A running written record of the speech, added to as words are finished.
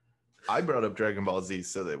I brought up Dragon Ball Z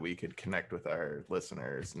so that we could connect with our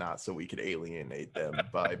listeners, not so we could alienate them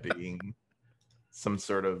by being some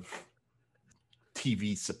sort of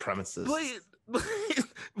TV supremacist.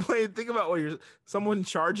 Wait, think about what someone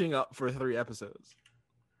charging up for 3 episodes.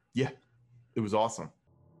 Yeah, it was awesome.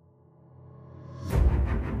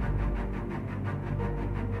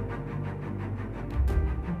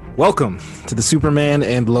 Welcome to the Superman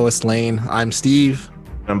and Lois Lane. I'm Steve.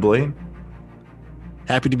 I'm Blaine.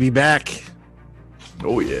 Happy to be back.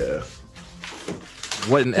 Oh yeah.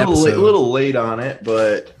 What an episode. A little late on it,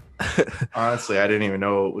 but honestly, I didn't even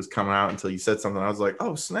know it was coming out until you said something. I was like,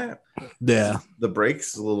 oh snap. Yeah. The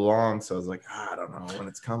break's a little long, so I was like, I don't know when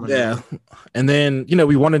it's coming. Yeah. And then,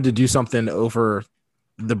 we wanted to do something over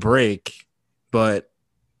the break, but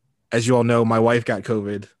as you all know, my wife got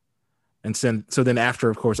COVID. And so then after,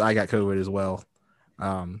 of course, I got COVID as well,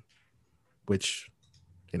 which,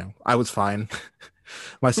 I was fine.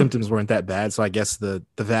 My symptoms weren't that bad, so I guess the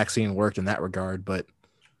vaccine worked in that regard, but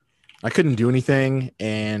I couldn't do anything,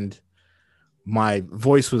 and my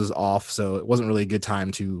voice was off, so it wasn't really a good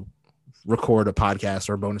time to record a podcast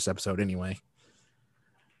or a bonus episode anyway.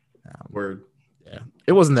 Word. Yeah,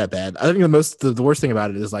 it wasn't that bad. I think the worst thing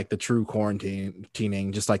about it is like the true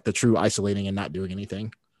quarantining, just like the true isolating and not doing anything.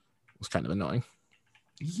 It was kind of annoying.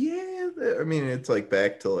 Yeah, I mean, it's like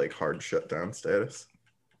back to like hard shutdown status.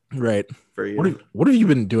 Right. For you. What have you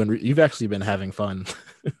been doing? You've actually been having fun.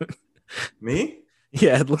 Me?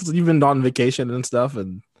 Yeah, it looks like you've been on vacation and stuff.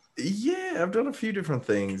 And yeah, I've done a few different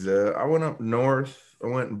things. I went up north. I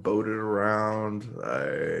went and boated around,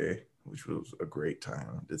 which was a great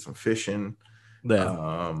time. Did some fishing.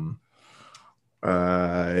 Yeah.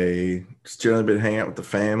 I just generally been hanging out with the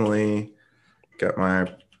family. Got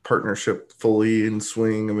my partnership fully in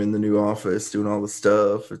swing. I'm in the new office doing all the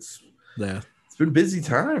stuff. It's been busy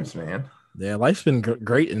times, man. Yeah, life's been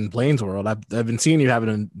great in Blaine's world. I've been seeing you having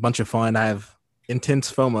a bunch of fun. I have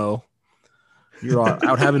intense FOMO. You're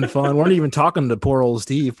out having fun. We're not even talking to poor old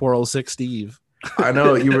sick Steve. I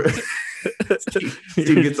know you were. Steve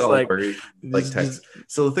gets all like worried, like text.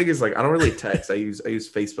 So the thing is, like, I don't really text. I use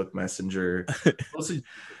Facebook Messenger. Mostly,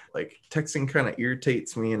 like, texting kind of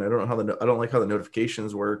irritates me, and I don't like how the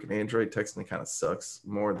notifications work. And Android texting kind of sucks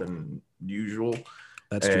more than usual.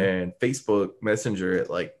 That's true. And Facebook Messenger, it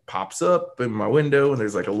like pops up in my window, and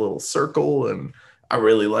there's like a little circle, and I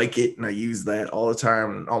really like it, and I use that all the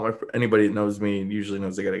time. And anybody that knows me usually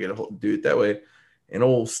knows they gotta do it that way. And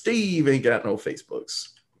old Steve ain't got no Facebooks.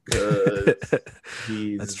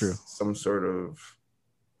 He's That's true. Some sort of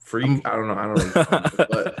freak. I don't know,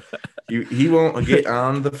 but he won't get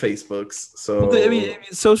on the Facebooks. So I mean,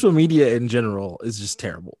 social media in general is just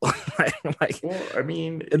terrible.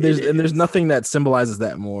 There's nothing that symbolizes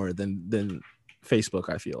that more than Facebook,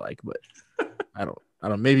 I feel like, but I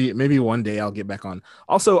don't. Maybe one day I'll get back on.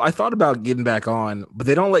 Also, I thought about getting back on, but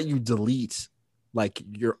they don't let you delete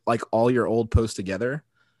all your old posts together.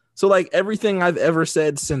 So like everything I've ever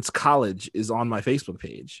said since college is on my Facebook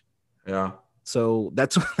page. Yeah. So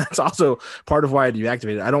that's also part of why I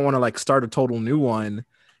deactivated it. I don't want to like start a total new one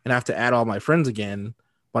and have to add all my friends again,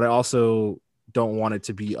 but I also don't want it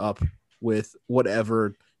to be up with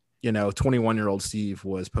whatever 21-year-old Steve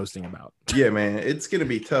was posting about. Yeah, man, it's gonna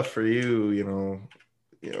be tough for you,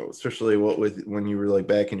 especially when you were like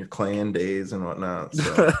back in your clan days and whatnot.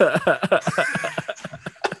 So.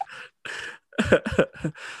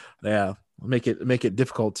 Yeah, make it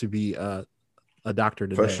difficult to be a doctor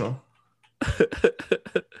today. Professional.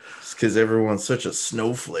 Just because everyone's such a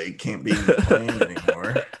snowflake, can't be in the clan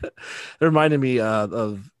anymore. It reminded me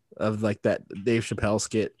of like that Dave Chappelle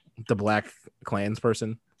skit, the Black Klans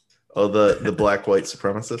person. Oh, the black white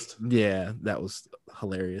supremacist. Yeah, that was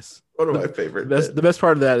hilarious. One of my favorite. The best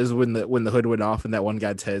part of that is when the hood went off and that one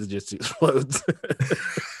guy's head just explodes.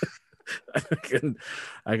 I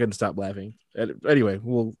couldn't stop laughing. Anyway,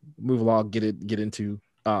 we'll move along. Get into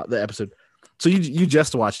the episode. So you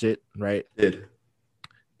just watched it, right? Did.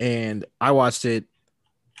 And I watched it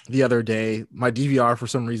the other day. My DVR for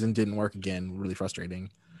some reason didn't work again. Really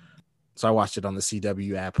frustrating. So I watched it on the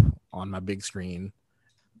CW app on my big screen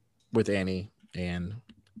with Annie, and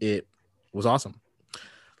it was awesome.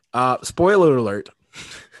 Spoiler alert.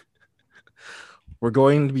 We're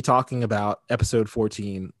going to be talking about episode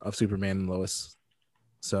 14 of Superman and Lois.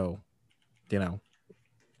 So,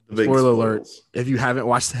 spoiler alert. If you haven't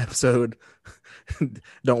watched the episode,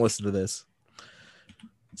 don't listen to this.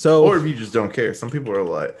 So, or if you just don't care. Some people are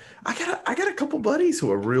like, I got a couple buddies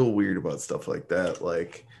who are real weird about stuff like that.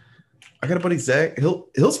 Like, I got a buddy, Zach.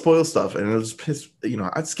 He'll spoil stuff, and it'll just piss.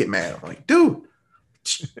 I just get mad. I'm like, dude,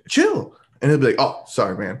 chill. And he'll be like, oh,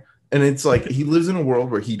 sorry, man. And it's like he lives in a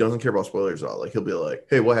world where he doesn't care about spoilers at all. Like he'll be like,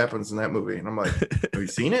 "Hey, what happens in that movie?" And I'm like, "Have you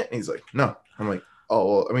seen it?" And he's like, "No." I'm like, "Oh,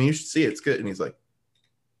 well, I mean, you should see it. It's good." And he's like,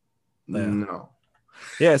 "No."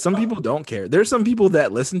 Yeah, some people don't care. There's some people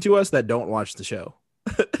that listen to us that don't watch the show.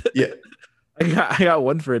 Yeah. I got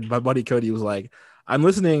one friend, my buddy Cody was like, I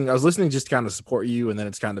was listening just to kind of support you, and then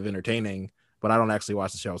it's kind of entertaining, but I don't actually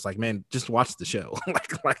watch the show. It's like, man, just watch the show.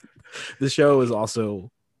 like the show is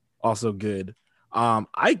also good.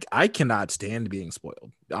 I cannot stand being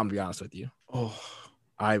spoiled. I'm gonna be honest with you. Oh,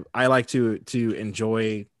 I like to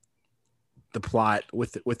enjoy the plot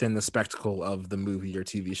within the spectacle of the movie or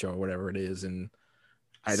TV show or whatever it is. And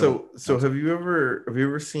so have you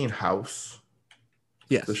ever seen House?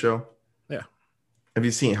 Yes. The show? Yeah. Have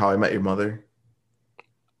you seen How I Met Your Mother?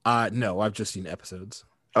 No, I've just seen episodes.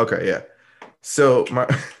 Okay, yeah. So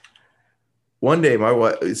one day my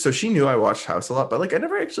wife, so she knew I watched House a lot, but like I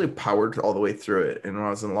never actually powered all the way through it. And when I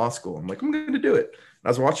was in law school, I'm like, I'm gonna do it. And I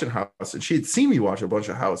was watching House, and she had seen me watch a bunch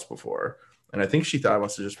of House before. And I think she thought I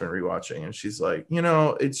must have just been rewatching. And she's like,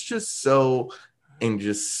 it's just so, and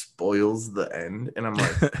just spoils the end. And I'm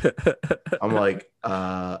like,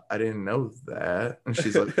 I didn't know that. And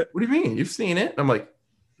she's like, what do you mean? You've seen it? And I'm like,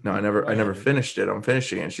 no, I never finished it. I'm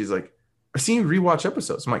finishing it. And she's like, I've seen you rewatch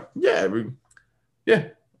episodes. I'm like, yeah.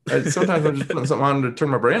 Sometimes I'm just putting something on to turn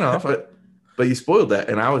my brain off. But you spoiled that.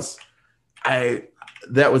 And I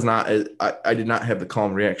did not have the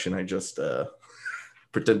calm reaction I just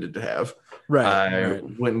pretended to have. Right.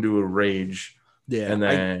 Went into a rage. Yeah. And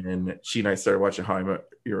then she and I started watching How I Met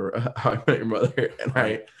Your Mother.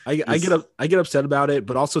 And I get upset about it,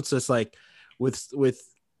 but also it's just like with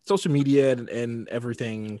social media and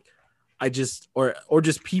everything, I just or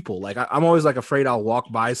just people, like I'm always like afraid I'll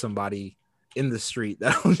walk by somebody in the street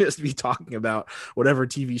that'll just be talking about whatever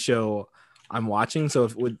TV show I'm watching. So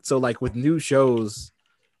with new shows,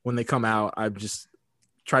 when they come out, I just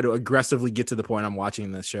try to aggressively get to the point I'm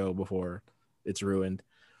watching the show before it's ruined.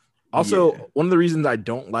 Also, One of the reasons I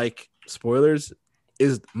don't like spoilers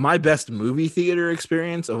is my best movie theater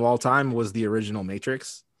experience of all time was the original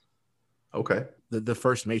Matrix. Okay. The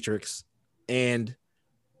first Matrix. And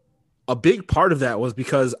a big part of that was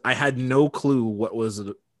because I had no clue what was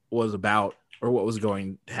about or what was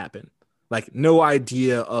going to happen. Like no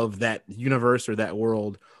idea of that universe or that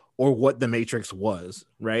world or what the Matrix was,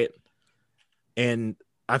 right? And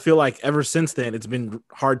I feel like ever since then, it's been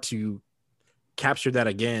hard to capture that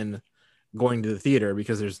again going to the theater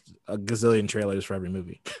because there's a gazillion trailers for every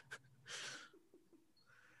movie.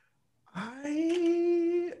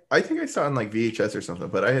 I think I saw it on like VHS or something,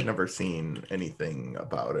 but I had never seen anything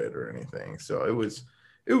about it or anything. So it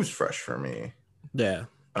was fresh for me. Yeah.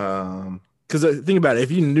 Because think about it,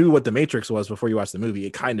 if you knew what the Matrix was before you watched the movie,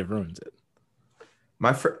 it kind of ruins it.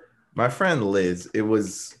 My friend Liz, it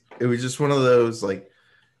was just one of those, like,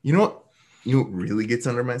 you know what really gets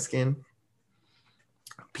under my skin?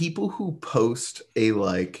 People who post a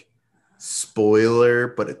like spoiler,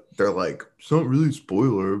 but they're like, it's not really a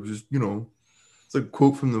spoiler, just it's a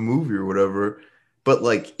quote from the movie or whatever, but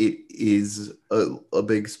like it is a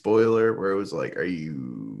big spoiler where it was like, are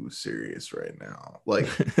you serious right now? Like,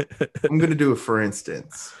 I'm gonna do it, for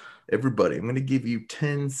instance, everybody, I'm gonna give you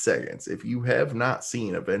 10 seconds. If you have not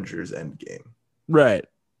seen Avengers Endgame, right,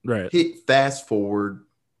 hit fast forward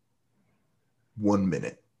 1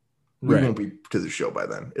 minute. We won't be to the show by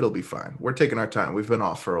then. It'll be fine. We're taking our time. We've been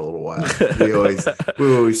off for a little while. we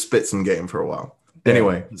always spit some game for a while.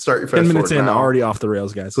 Anyway, start your fast 10 minutes forward in, now. already off the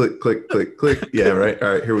rails, guys. Click, click, click, click. Yeah, right.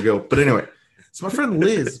 All right, here we go. But anyway, so my friend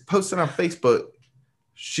Liz posted on Facebook.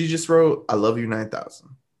 She just wrote, "I love you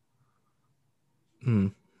 9,000."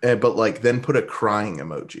 But like then put a crying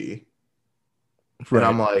emoji. Right. And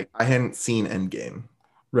I'm like, I hadn't seen Endgame.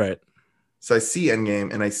 Right. So I see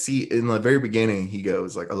Endgame, and I see in the very beginning, he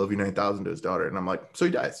goes like, "I love you 9,000" to his daughter. And I'm like, so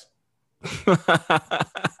he dies. And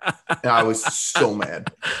I was so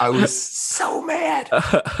mad.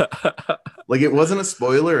 Like, it wasn't a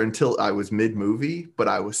spoiler until I was mid-movie, but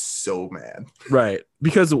I was so mad. Right.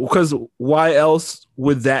 Because why else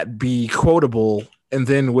would that be quotable and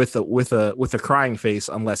then with a crying face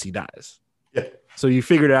unless he dies? Yeah. So you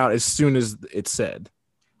figured out as soon as it's said.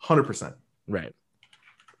 100%. Right.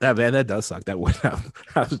 That does suck. That would have.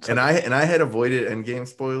 And I had avoided Endgame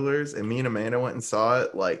spoilers, and me and Amanda went and saw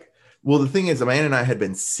it. Like, well, the thing is, Amanda and I had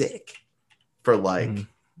been sick for like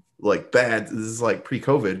bad. This is like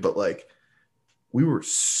pre-COVID, but like we were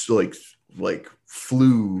like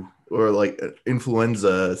flu or like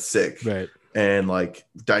influenza sick, right? And like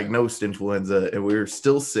diagnosed influenza, and we were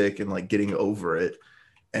still sick and like getting over it.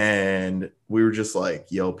 And we were just like,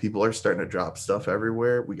 yo, people are starting to drop stuff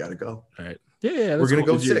everywhere. We got to go. Right. Yeah, we're gonna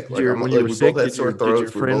cool. go sick. Like, when you were we sick, both had sore did your throats.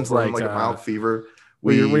 We both friends were in like like a mild fever.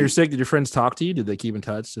 when you're sick? Did your friends talk to you? Did they keep in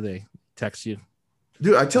touch? Did they text you?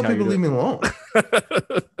 Dude, I tell people leave me alone.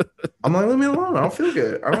 I'm like, leave me alone. I don't feel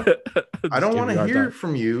good. I don't want to hear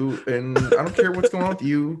from you, and I don't care what's going on with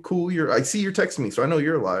you. Cool, I see you're texting me, so I know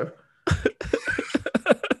you're alive. I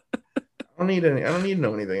don't need to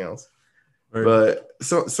know anything else. Right. But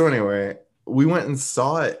so anyway, we went and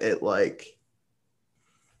saw it at like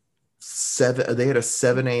 7. They had a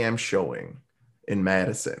 7 a.m. showing in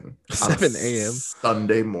Madison. 7 a.m.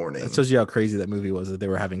 Sunday morning. That shows you how crazy that movie was that they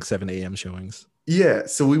were having 7 a.m. showings. Yeah,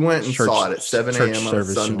 so we went and saw it at 7 a.m. on a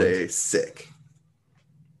Sunday, showings. Sick.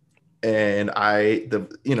 And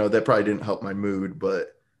that probably didn't help my mood,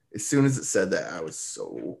 but as soon as it said that, I was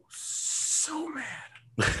so mad.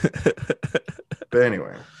 But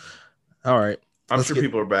anyway. All right. I'm sure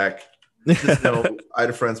people are back. Just know, I had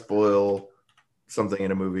a friend spoil something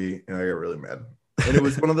in a movie, and I got really mad. And it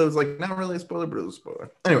was one of those, like, not really a spoiler, but it was a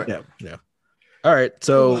spoiler. Anyway. Yeah. All right.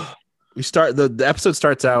 So we start, the episode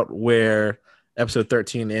starts out where episode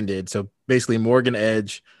 13 ended. So basically Morgan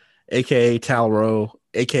Edge, aka Talro,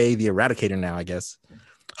 aka the Eradicator now, I guess,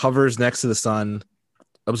 hovers next to the sun,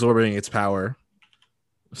 absorbing its power.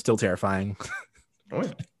 Still terrifying. Oh,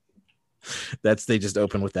 yeah. They just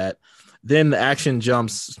open with that. Then the action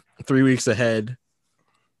jumps 3 weeks ahead,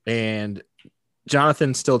 and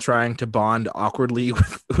Jonathan's still trying to bond awkwardly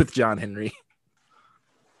with John Henry.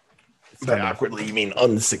 By awkwardly, you mean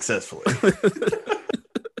unsuccessfully.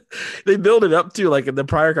 They build it up to, like, in the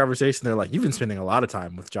prior conversation, they're like, you've been spending a lot of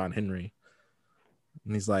time with John Henry.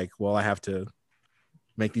 And he's like, well, I have to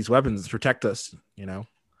make these weapons protect us, you know?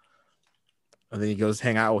 And then he goes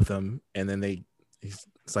hang out with them, and then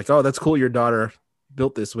it's like, oh, that's cool, your daughter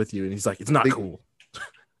built this with you. And he's like, it's not cool.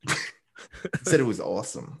 Said it was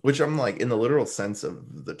awesome, which I'm like, in the literal sense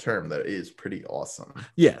of the term, that is pretty awesome.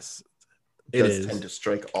 Yes, it does tend to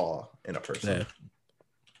strike awe in a person. Yeah.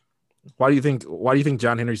 Why do you think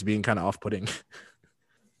John Henry's being kind of off-putting?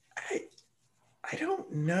 I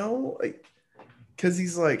don't know, like, because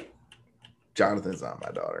he's like, Jonathan's not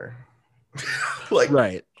my daughter. Like,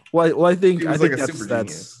 right. Well, I think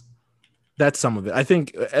that's some of it. I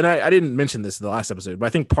think, and I didn't mention this in the last episode, but I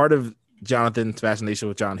think part of Jonathan's fascination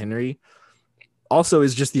with John Henry also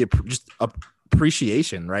is just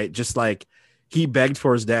appreciation, right? Just like he begged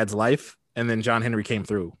for his dad's life, and then John Henry came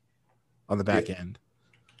through on the back end.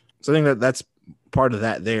 So I think that's part of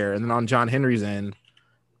that there. And then on John Henry's end,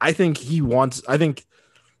 I think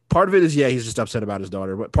part of it is, he's just upset about his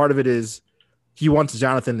daughter, but part of it is he wants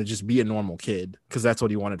Jonathan to just be a normal kid because that's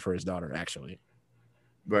what he wanted for his daughter, actually.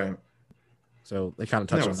 Right. So they kind of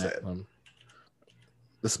touch on that.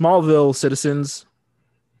 The Smallville citizens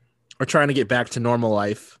are trying to get back to normal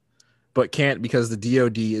life, but can't because the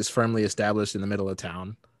DOD is firmly established in the middle of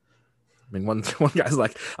town. I mean, one guy's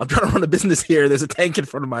like, I'm trying to run a business here. There's a tank in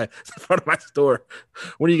front of my store.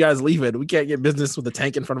 When are you guys leaving? We can't get business with a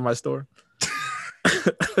tank in front of my store.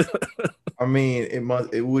 I mean,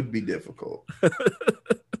 it would be difficult.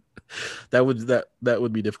 That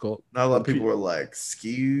would be difficult. Not a lot of people are like,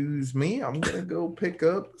 excuse me, I'm gonna go pick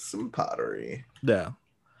up some pottery. Yeah.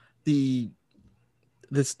 The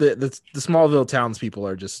Smallville townspeople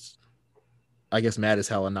are just, I guess, mad as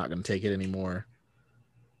hell and not gonna take it anymore.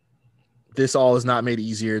 This all is not made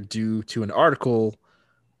easier due to an article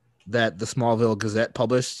that the Smallville Gazette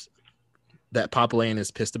published that Papa Lane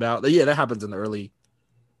is pissed about. Yeah, that happens in the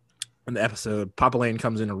episode. Papa Lane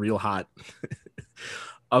comes in real hot,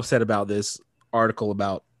 upset about this article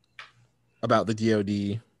about the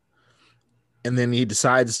DOD, and then he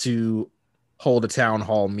decides to hold a town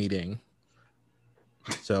hall meeting.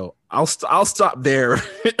 So I'll stop there.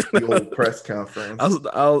 The old press conference.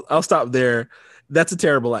 I'll stop there. That's a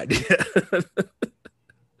terrible idea.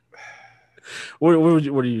 What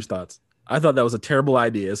are your thoughts? I thought that was a terrible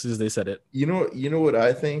idea as soon as they said it. You know what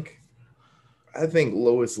I think? I think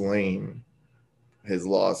Lois Lane has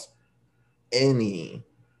lost any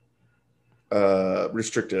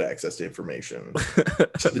restricted access to information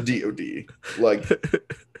to the DOD. Like,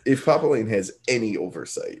 if Papa Lane has any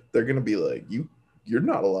oversight, they're gonna be like, you're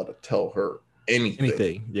not allowed to tell her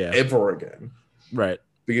anything ever again. Right.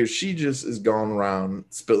 Because she just is going around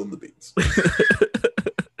spilling the beans.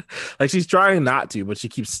 Like, she's trying not to, but she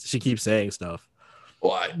keeps saying stuff.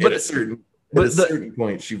 Well, at a certain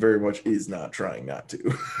point, she very much is not trying not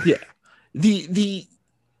to. Yeah. The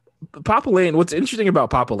Papa Lane, what's interesting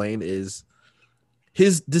about Papa Lane is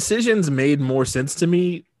his decisions made more sense to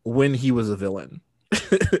me when he was a villain.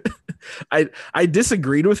 I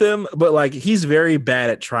disagreed with him, but like, he's very bad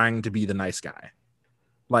at trying to be the nice guy.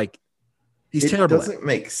 Like, He's it terrible. Doesn't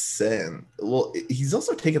make sense. Well, he's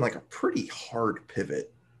also taken like a pretty hard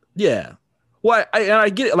pivot. Yeah. Well, I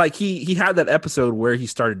get it. Like he had that episode where he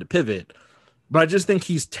started to pivot, but I just think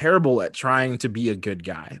he's terrible at trying to be a good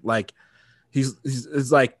guy. Like he's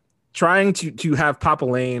like trying to have Papa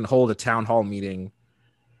Lane hold a town hall meeting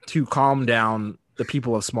to calm down the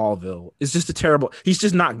people of Smallville. It's just a terrible. He's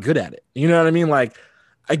just not good at it. You know what I mean? Like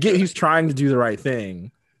I get he's trying to do the right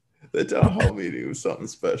thing. The town hall meeting was something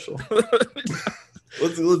special.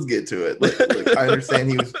 let's get to it. Like, I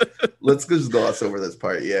understand he was. Let's just gloss over this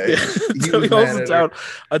part. Yeah, he so was he holds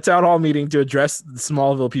a town hall meeting to address the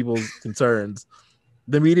Smallville people's concerns.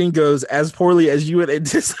 The meeting goes as poorly as you would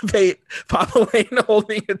anticipate Papa Lane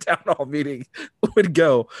holding a town hall meeting would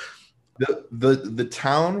go. The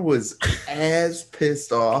town was as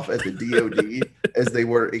pissed off at the DOD as they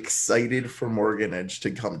were excited for Morgan Edge to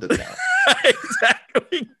come to town.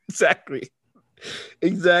 Exactly.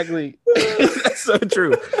 That's so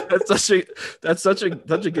true. That's such a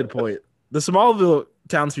good point. The Smallville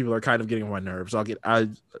townspeople are kind of getting on my nerves. I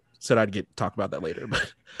said I'd talk about that later,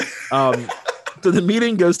 but so the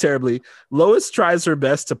meeting goes terribly. Lois tries her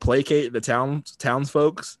best to placate the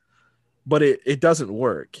townsfolks, but it doesn't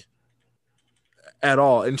work at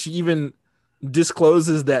all. And she even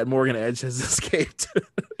discloses that Morgan Edge has escaped.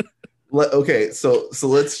 Okay, so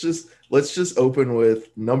let's just open with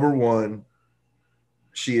number one.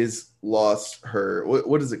 She has lost her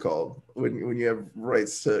what is it called when you have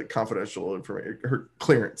rights to confidential information? Her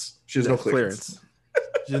clearance. She has no clearance.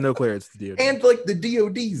 She has no clearance to DOD. And like the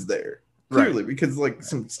DOD's there clearly, right? Because like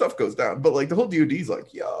some stuff goes down, but like the whole DOD's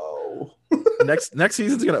like, yo. next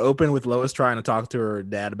season's gonna open with Lois trying to talk to her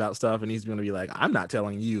dad about stuff, and he's gonna be like, I'm not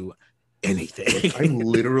telling you anything. Like, I'm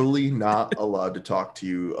literally not allowed to talk to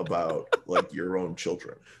you about like your own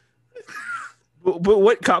children. But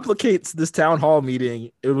what complicates this town hall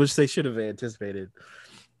meeting, which they should have anticipated,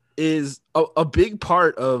 is a big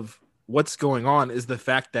part of what's going on is the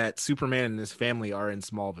fact that Superman and his family are in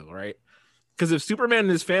Smallville, right? Because if Superman and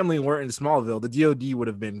his family weren't in Smallville, the DOD would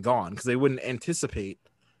have been gone because they wouldn't anticipate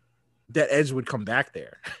that Edge would come back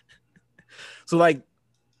there. So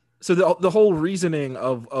the whole reasoning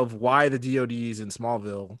of why the DOD is in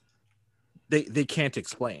Smallville, they can't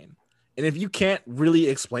explain. And if you can't really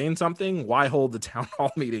explain something, why hold the town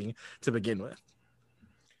hall meeting to begin with?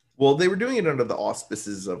 Well, they were doing it under the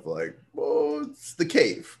auspices of like, well, it's the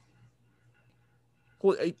cave.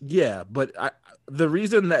 Well, yeah, but the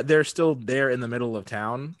reason that they're still there in the middle of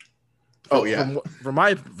town. Oh yeah. From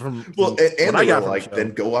I got like, the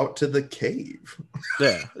then go out to the cave.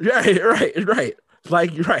 Yeah. Right.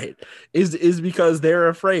 Like, right. Is because they're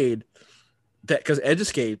afraid that because Edge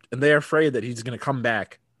escaped and they're afraid that he's going to come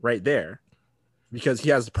back right there because he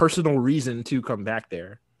has personal reason to come back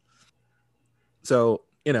there. So,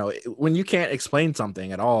 you know, when you can't explain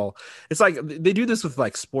something at all, it's like they do this with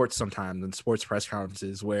like sports sometimes in sports press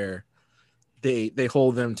conferences where they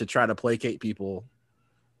hold them to try to placate people.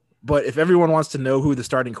 But if everyone wants to know who the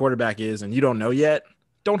starting quarterback is and you don't know yet,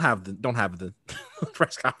 don't have the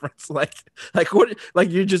press conference. Like what? Like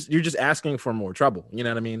you're just asking for more trouble. You know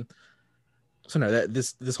what I mean? So no, that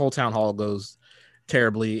this whole town hall goes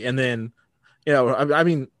terribly. And then, you know, I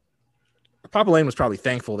mean, Papa Lane was probably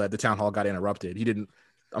thankful that the town hall got interrupted.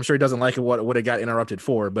 I'm sure he doesn't like what it got interrupted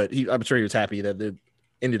for, but I'm sure he was happy that it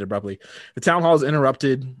ended abruptly. The town hall is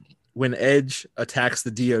interrupted when Edge attacks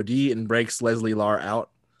the DOD and breaks Leslie Lar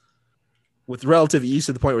out with relative ease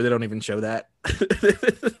to the point where they don't even show that.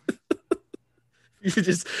 he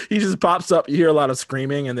just pops up. You hear a lot of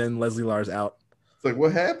screaming, and then Leslie Lar's out. It's like,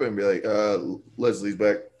 what happened? Be like, Leslie's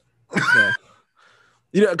back. Yeah.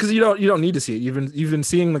 You know, because you don't need to see it. You've been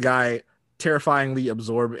seeing the guy terrifyingly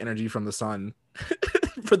absorb energy from the sun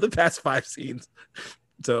for the past 5 scenes.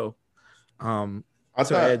 So, I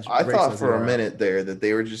thought for a minute there that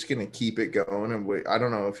they were just gonna keep it going and wait. I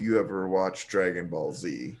don't know if you ever watched Dragon Ball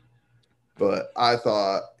Z, but I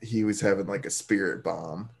thought he was having like a spirit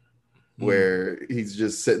bomb where he's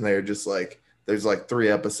just sitting there, just like there's like 3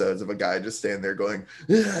 episodes of a guy just standing there going,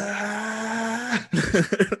 ah!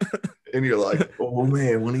 And you're like, oh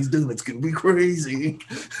man, when he's done, it's gonna be crazy.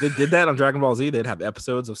 They did that on Dragon Ball Z. They'd have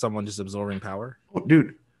episodes of someone just absorbing power. Oh,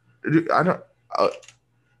 dude, I don't.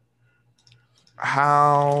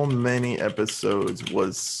 How many episodes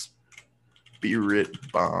was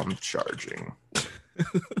Spirit Bomb charging?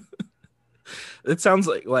 It sounds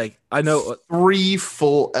like I know 3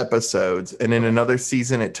 full episodes, and in another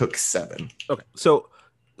season, it took 7. Okay, so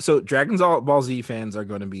Dragon Ball Z fans are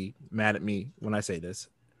going to be mad at me when I say this.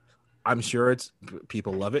 I'm sure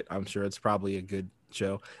people love it. I'm sure it's probably a good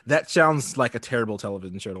show. That sounds like a terrible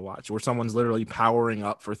television show to watch, where someone's literally powering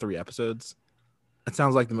up for 3 episodes. That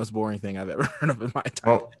sounds like the most boring thing I've ever heard of in my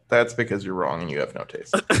time. Well, that's because you're wrong and you have no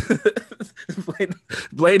taste.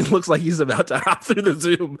 Blaine looks like he's about to hop through the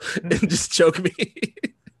Zoom and just choke me.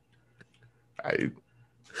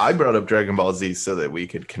 I brought up Dragon Ball Z so that we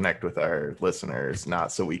could connect with our listeners,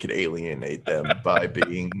 not so we could alienate them by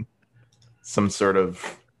being some sort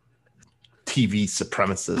of TV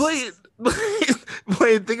supremacist.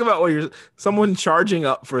 Blaine, think about what someone charging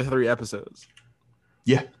up for 3 episodes.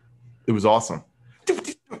 Yeah, it was awesome.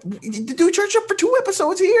 Did we charge up for 2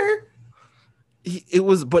 episodes here? It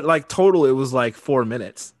was, but like total, it was like 4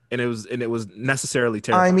 minutes, and it was necessarily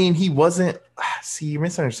terrifying. I mean, he wasn't. See, you're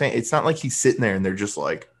misunderstanding. It's not like he's sitting there and they're just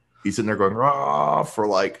like he's sitting there going raw for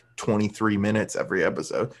like 23 minutes every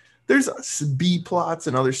episode. There's B plots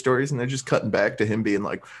and other stories, and they're just cutting back to him being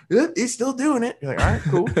like, he's still doing it. You're like, all right,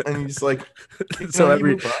 cool. And he's just like, so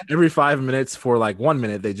every 5 minutes for like 1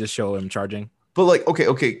 minute, they just show him charging. But like,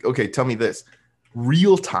 okay. Tell me this: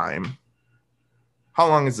 real time. How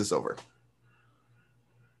long is this over?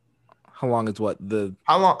 How long is what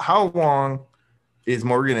How long is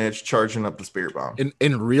Morgan Edge charging up the spirit bomb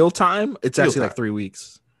in real time? It's actually like 3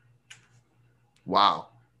 weeks. Wow.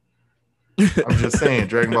 I'm just saying,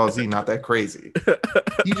 Dragon Ball Z not that crazy.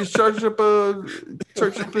 He just charged up his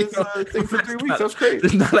thing for 3 weeks. That's crazy.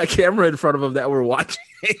 There's not a camera in front of him that we're watching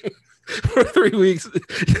for 3 weeks.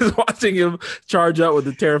 Just watching him charge up with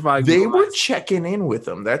the terrifying. They were checking in with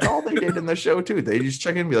him. That's all they did in the show too. They just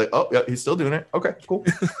check in and be like, oh yeah, he's still doing it. Okay, cool.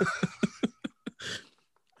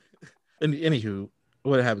 And anywho,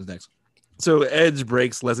 what happens next? So Edge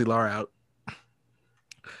breaks Leslie Lar out.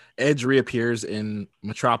 Edge reappears in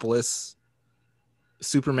Metropolis.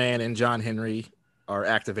 Superman and John Henry are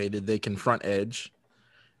activated. They confront Edge.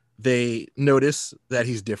 They notice that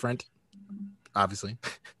he's different, obviously.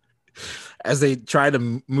 As they try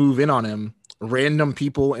to move in on him, random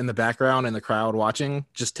people in the background and the crowd watching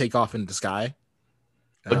just take off into the sky.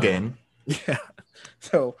 Again. Yeah.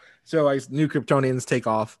 So like new Kryptonians take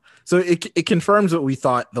off. So it confirms what we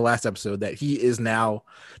thought the last episode, that he is now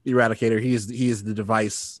the Eradicator. He is the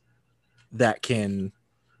device that can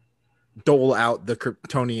dole out the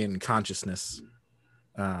Kryptonian consciousnesses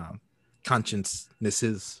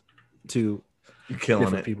to You're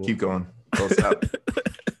killing it. People. Keep going. Don't stop.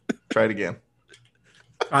 Try it again.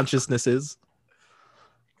 Consciousnesses.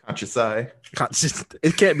 Conscious eye.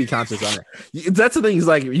 It can't be conscious eye. That's the thing. Is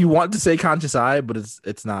like you want to say conscious eye, but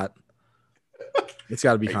it's not. It's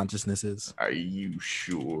got to be consciousnesses. Are you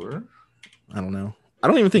sure? I don't know. I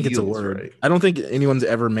don't even think it's a word. Right. I don't think anyone's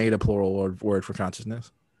ever made a plural word for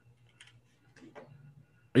consciousness.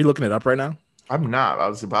 Are you looking it up right now? I'm not. I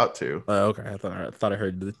was about to. Oh, okay. I thought I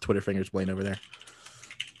heard the Twitter fingers Blaine over there.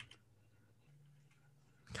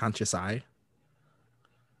 Conscious eye.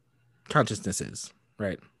 Consciousnesses,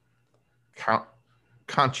 right?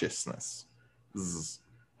 Consciousness.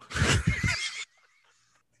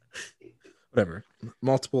 Whatever.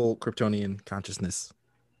 Multiple Kryptonian consciousness.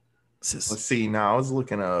 Let's see. Now I was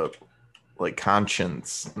looking up like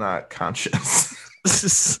conscience, not conscience.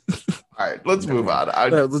 All right, let's move on.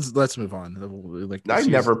 Let's move on. Like, I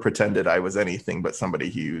never pretended I was anything but somebody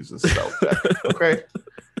who uses spell check. Okay.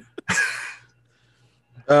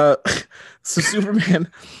 So Superman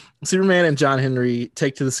and John Henry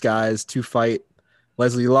take to the skies to fight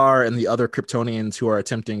Leslie Lar and the other Kryptonians who are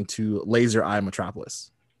attempting to laser eye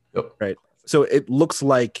Metropolis. Yep. Right. So it looks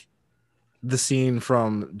like the scene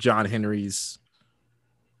from John Henry's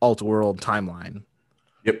alt-world timeline.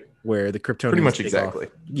 Yep. Where the Kryptonians pretty much exactly.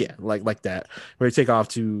 Yeah, like that. Where they take off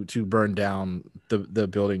to burn down the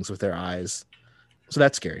buildings with their eyes. So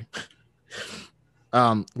that's scary.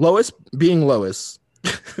 Lois, being Lois,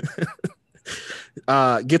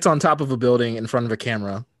 gets on top of a building in front of a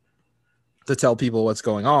camera to tell people what's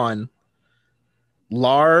going on.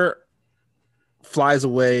 Lar flies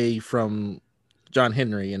away from John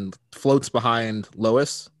Henry and floats behind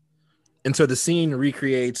Lois. And so the scene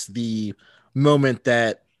recreates the moment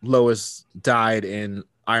that Lois died in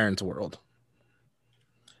Iron's world.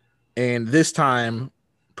 And this time,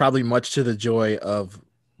 probably much to the joy of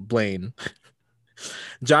Blaine,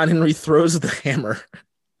 John Henry throws the hammer.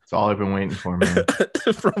 That's all I've been waiting for, man.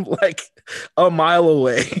 From like a mile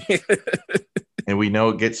away. And we know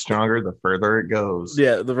it gets stronger the further it goes.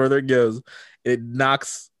 Yeah, the further it goes. It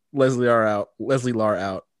knocks Leslie Lar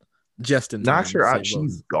out. Just in time. Knocks her out.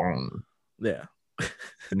 She's gone. Yeah.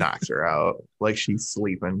 Knocks her out like she's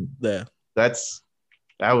sleeping. Yeah. That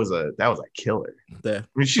was a killer. Yeah. I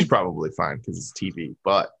mean, she's probably fine because it's TV,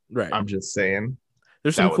 but right. I'm just saying.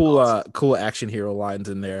 There's some cool action hero lines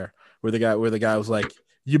in there where the guy was like,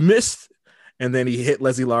 "You missed," And then he hit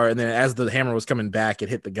Leslie Lar, and then as the hammer was coming back, it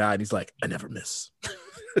hit the guy, and he's like, "I never miss.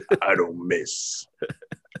 I don't miss."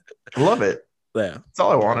 I love it. Yeah, that's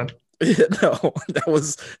all I wanted. No, that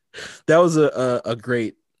was a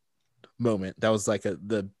great moment. That was like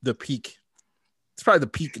the peak. It's probably the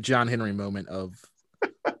peak John Henry moment of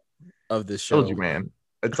this show. Told you, man.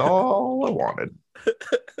 It's all I wanted.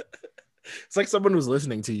 It's like someone was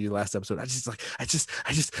listening to you last episode. I just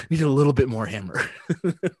needed a little bit more hammer.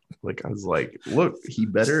 Like I was like, look,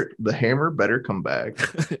 the hammer better come back.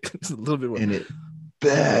 Just a little bit more. And it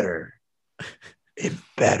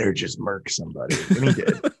better just murk somebody. And he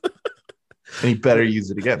did. And he better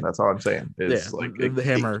use it again. That's all I'm saying. It's like the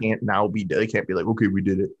hammer can't now be done. It can't be like, okay, we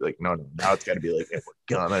did it. Like, no. Now it's got to be like, if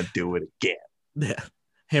we're gonna do it again. Yeah.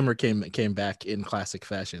 Hammer came back in classic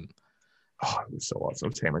fashion. Oh, it was so awesome.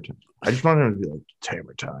 It's hammer time. I just wanted him to be like, it's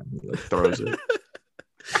hammer time. He like throws it.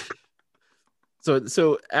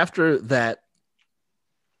 So after that,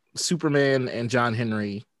 Superman and John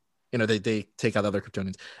Henry, they take out the other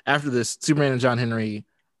Kryptonians. After this, Superman and John Henry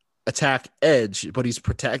attack Edge, but he's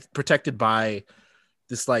protected by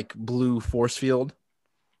this like blue force field,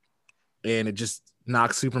 and it just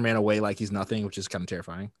knocks Superman away like he's nothing, which is kind of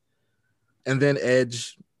terrifying. And then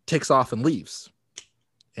Edge takes off and leaves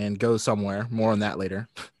and goes somewhere. More on that later.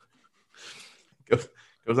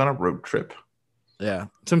 Goes on a road trip. Yeah.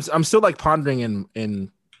 So I'm still like pondering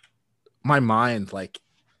in my mind, like,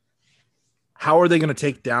 how are they going to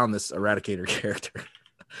take down this Eradicator character?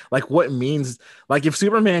 Like, what means, like, if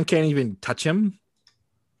Superman can't even touch him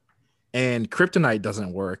and Kryptonite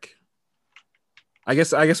doesn't work, I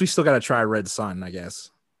guess we still got to try Red Sun, I guess.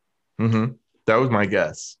 Mm-hmm. That was my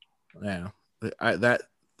guess. Yeah.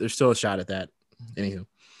 There's still a shot at that. Anywho.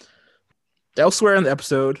 Elsewhere in the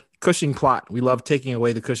episode, Cushing plot. We love taking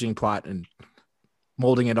away the Cushing plot and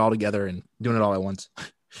molding it all together and doing it all at once.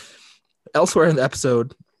 Elsewhere in the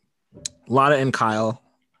episode, Lana and Kyle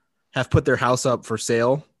have put their house up for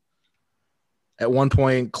sale. At one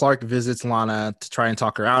point, Clark visits Lana to try and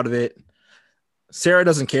talk her out of it. Sarah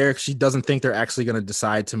doesn't care. She doesn't think they're actually going to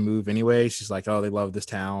decide to move anyway. She's like, oh, they love this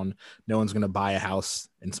town. No one's going to buy a house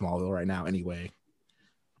in Smallville right now anyway.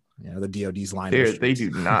 The DOD's line. They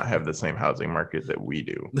do not have the same housing market that we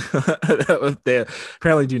do. They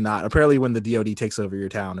apparently do not. Apparently, when the DOD takes over your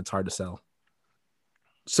town, it's hard to sell.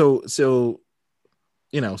 So Sarah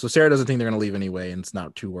doesn't think they're going to leave anyway, and it's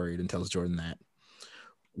not too worried and tells Jordan that.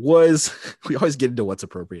 We always get into what's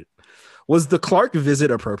appropriate. Was the Clark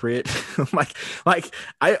visit appropriate?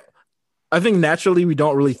 I think naturally we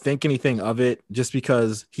don't really think anything of it just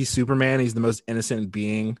because he's Superman. He's the most innocent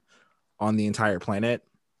being on the entire planet.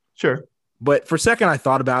 Sure. But for a second, I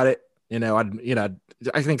thought about it.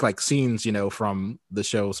 I think like scenes, from the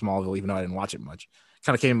show Smallville, even though I didn't watch it much,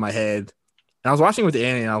 kind of came in my head. And I was watching with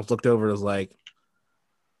Annie, and I looked over. It was like,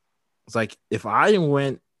 if I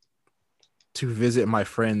went to visit my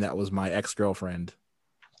friend that was my ex-girlfriend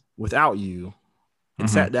without you,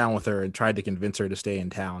 and sat down with her and tried to convince her to stay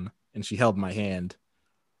in town, and she held my hand,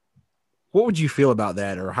 what would you feel about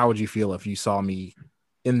that? Or how would you feel if you saw me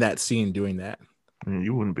in that scene doing that?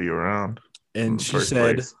 You wouldn't be around. And she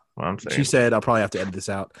said, I'll probably have to edit this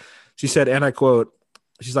out. She said, and I quote,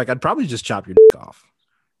 she's like, I'd probably just chop your dick off.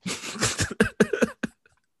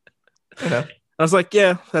 I was like,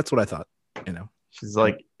 yeah, that's what I thought. She's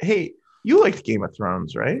like, hey, you liked Game of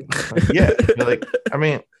Thrones, right? Like, yeah. You're like, I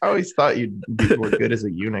mean, I always thought you were good as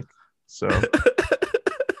a eunuch. So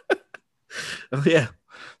yeah.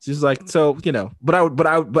 She's like, so,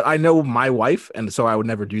 but I know my wife, and so I would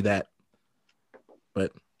never do that.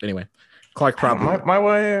 But anyway, Clark probably my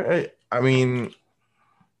wife. I mean,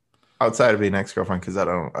 outside of being ex-girlfriend, because I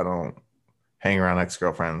don't hang around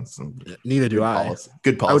ex-girlfriends. And neither do I.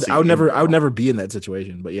 Good policy. I would never be in that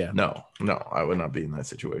situation. But yeah, no, I would not be in that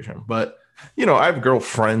situation. But I have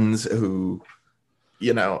girlfriends who,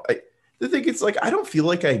 the thing is, like, I don't feel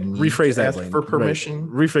like I need rephrase to that ask Blaine. for permission.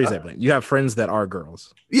 Right. Rephrase that, Blaine. You have friends that are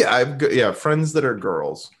girls. Yeah, I've friends that are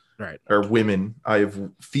girls. Right. Or women. I have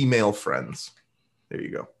female friends. There you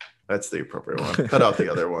go. That's the appropriate one. Cut out the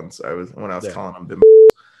other ones. When I was calling them bim.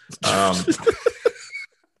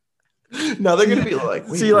 No, they're gonna be like,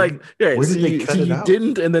 see, like, yeah, so you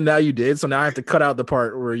didn't, and then now you did. So now I have to cut out the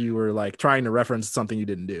part where you were like trying to reference something you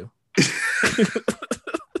didn't do.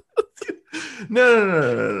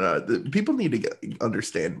 No. People need to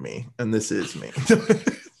understand me, and this is me.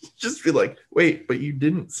 Just be like, wait, but you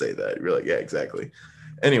didn't say that. You're like, yeah, exactly.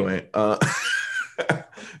 Anyway, but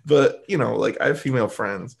like, I have female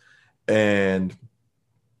friends, and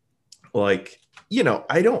like,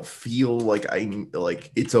 I don't feel like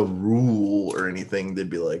it's a rule or anything. They'd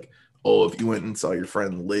be like, oh, if you went and saw your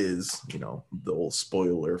friend Liz, you know, the old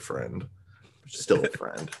spoiler friend, still a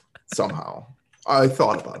friend somehow. I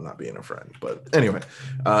thought about not being a friend, but anyway,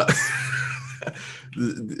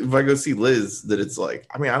 if I go see Liz, that it's like,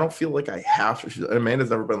 I mean, I don't feel like I have to. Amanda's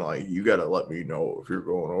never been like, you got to let me know if you're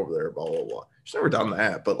going over there, blah, blah, blah. She's never done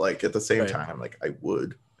that. But like at the same time, like I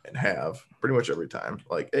would and have pretty much every time.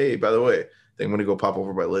 Like, hey, by the way, I'm going to go pop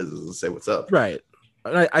over by Liz's and say what's up. Right.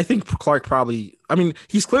 I think Clark probably, I mean,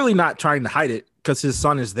 he's clearly not trying to hide it because his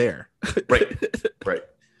son is there. Right. Right.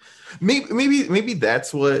 Maybe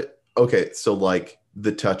that's what. Okay, so like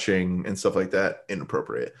the touching and stuff like that,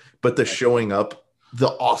 inappropriate. But the showing up, the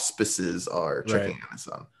auspices are checking on his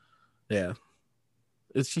son. Yeah.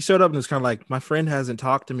 She showed up and was kind of like, my friend hasn't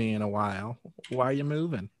talked to me in a while. Why are you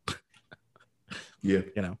moving? Yeah.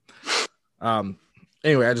 You know.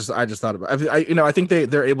 Anyway, I just thought about I think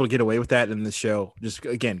they're able to get away with that in the show, just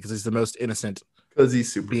again, because he's the most innocent. Because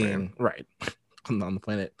he's Superman. Being right on the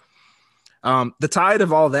planet. The tide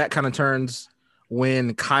of all that kind of turns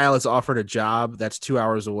when Kyle is offered a job that's 2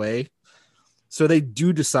 hours away. So they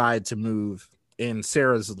do decide to move, and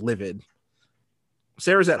Sarah's livid.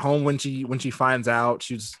 Sarah's at home when she finds out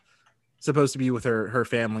she's supposed to be with her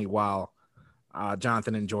family while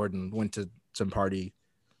Jonathan and Jordan went to some party.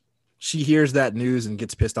 She hears that news and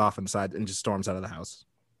gets pissed off inside and just storms out of the house.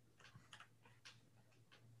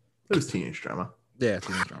 It was teenage drama. Yeah,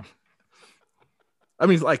 teenage drama. I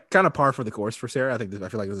mean, like, kind of par for the course for Sarah. I feel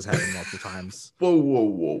like this has happened multiple times.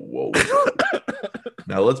 Whoa.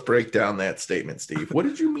 Now let's break down that statement, Steve. What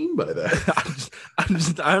did you mean by that?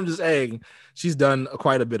 I'm just saying she's done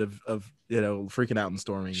quite a bit of freaking out and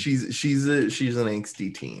storming. She's an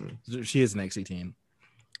angsty teen. She is an angsty teen.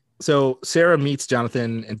 So Sarah meets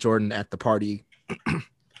Jonathan and Jordan at the party.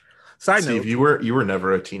 Side Steve, note, you were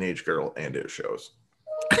never a teenage girl, and it shows.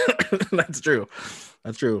 That's true.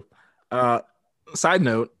 Side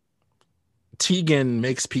note, Tegan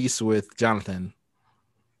makes peace with Jonathan,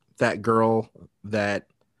 that girl that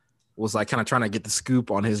was like kind of trying to get the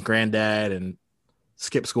scoop on his granddad and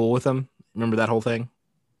skip school with him. Remember that whole thing?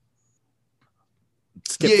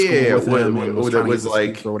 Yeah. It was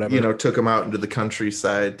like, took him out into the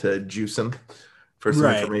countryside to juice him for some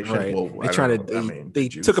information. Right. Well, they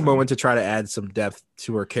took a moment to try to add some depth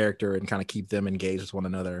to her character and kind of keep them engaged with one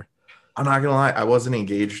another. I'm not gonna lie, I wasn't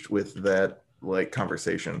engaged with that like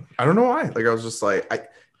conversation. I don't know why. Like I was just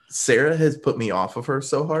like, Sarah has put me off of her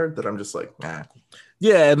so hard that I'm just like, nah.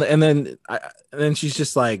 Yeah, and then she's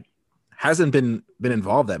just like hasn't been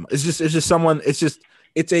involved that much. It's just someone.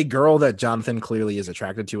 It's a girl that Jonathan clearly is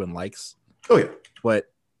attracted to and likes. Oh yeah.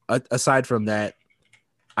 But aside from that,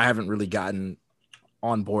 I haven't really gotten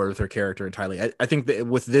on board with her character entirely. I think that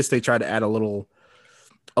with this they try to add a little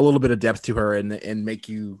bit of depth to her and make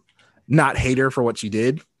you not hate her for what she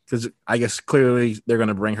did, because I guess clearly they're going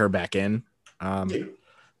to bring her back in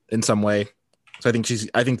some way. So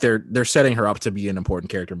I think they're setting her up to be an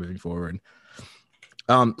important character moving forward.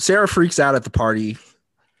 Sarah freaks out at the party.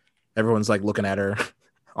 Everyone's like looking at her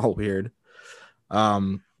all weird.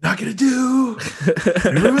 Not gonna do.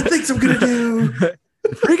 Everyone thinks I'm gonna do.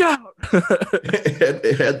 Freak out.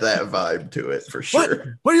 It had that vibe to it for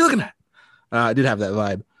sure. What are you looking at? I did have that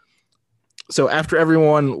vibe. So after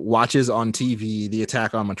everyone watches on TV the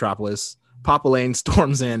attack on Metropolis, Papa Lane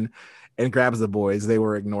storms in and grabs the boys. They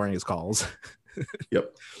were ignoring his calls.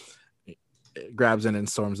 Yep. Grabs in and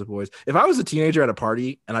storms the boys. If I was a teenager at a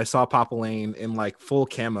party and I saw Papa Lane in like full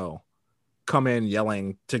camo come in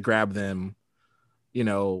yelling to grab them,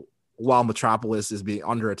 while Metropolis is being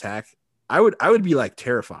under attack, I would be like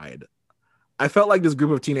terrified. I felt like this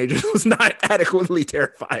group of teenagers was not adequately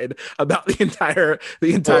terrified about the entire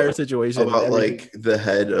situation. About like the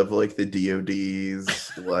head of like the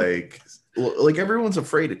DODs, like everyone's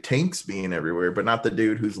afraid of tanks being everywhere, but not the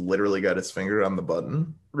dude who's literally got his finger on the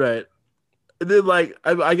button. Right. And then like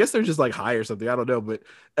I guess they're just like high or something. I don't know, but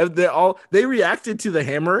they reacted to the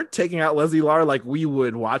hammer taking out Leslie Lar like we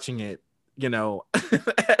would watching it,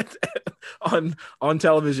 on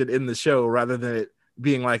television in the show, rather than it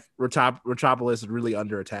being like Metropolis is really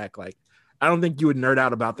under attack. Like I don't think you would nerd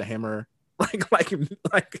out about the hammer like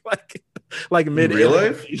mid real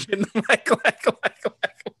life.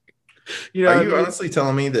 Are you honestly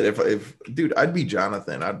telling me that if dude, I'd be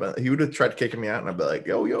Jonathan. He would have tried kicking me out, and I'd be like,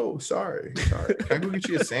 yo, sorry. Can I go get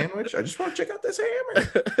you a sandwich? I just want to check out this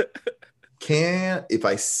hammer. If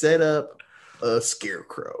I set up a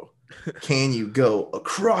scarecrow, can you go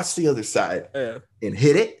across the other side and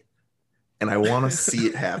hit it? And I want to see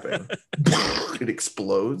it happen. It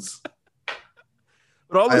explodes.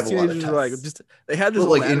 But all those teenagers are like, just they had this. But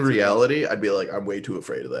like in reality, I'd be like, I'm way too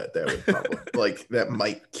afraid of that. That would probably like that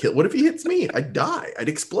might kill. What if he hits me? I'd die. I'd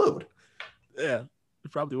explode. Yeah,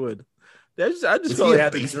 it probably would. I just felt like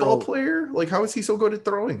a baseball player. Like, how is he so good at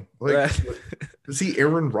throwing? Like, is he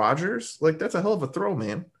Aaron Rodgers? Like, that's a hell of a throw,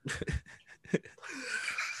 man.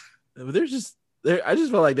 But I just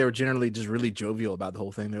felt like they were generally just really jovial about the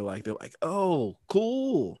whole thing. They're like, oh,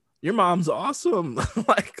 cool. Your mom's awesome.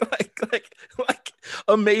 like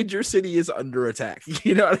a major city is under attack.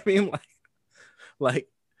 You know what I mean? But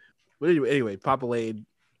anyway, Papa Lade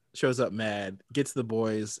shows up mad, gets the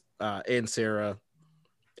boys and Sarah,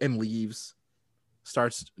 and leaves,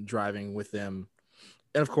 starts driving with them.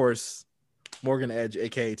 And of course, Morgan Edge,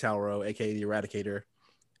 aka Talro, aka the Eradicator,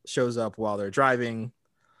 shows up while they're driving,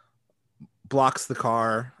 blocks the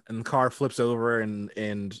car, and the car flips over,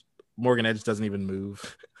 and Morgan Edge doesn't even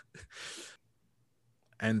move.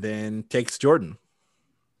 And then takes Jordan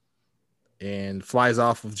and flies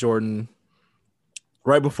off with Jordan.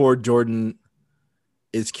 Right before Jordan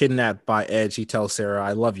is kidnapped by Edge, he tells Sarah,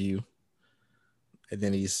 I love you. And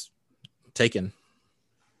then he's taken.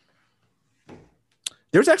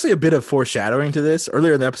 There's actually a bit of foreshadowing to this.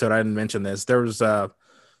 Earlier in the episode, I didn't mention this. There was, I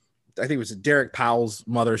think it was Derek Powell's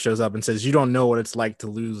mother shows up and says, you don't know what it's like to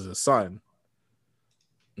lose a son.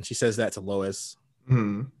 And she says that to Lois.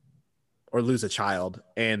 Mm-hmm. Or lose a child.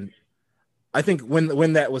 And I think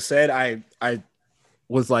when that was said, I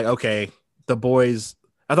was like, okay, the boys,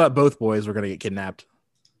 I thought both boys were going to get kidnapped.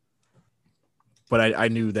 But I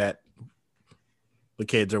knew that the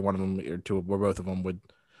kids or one of them or two or both of them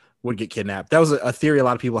would get kidnapped. That was a theory a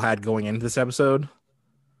lot of people had going into this episode.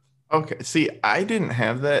 Okay. See, I didn't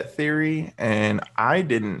have that theory, and I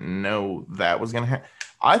didn't know that was going to happen.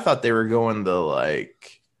 I thought they were going the,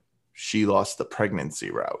 like, she lost the pregnancy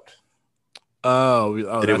route. Oh,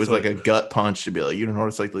 it was like a gut punch to be like, you don't know what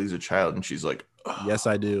it's like to lose a child. And she's like, oh, yes,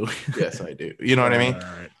 I do. Yes, I do. You know what I mean?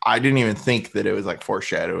 Right. I didn't even think that it was like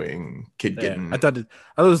foreshadowing getting. I thought it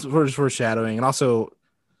was foreshadowing. And also,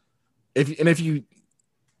 if you,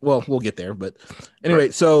 well, we'll get there. But anyway,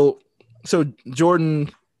 right. So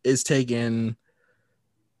Jordan is taken.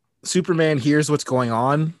 Superman hears what's going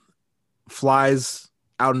on, flies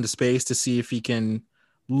out into space to see if he can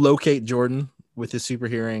locate Jordan with his super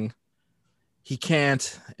hearing. He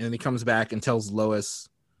can't, and he comes back and tells Lois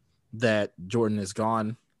that Jordan is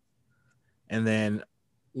gone. And then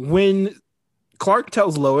when Clark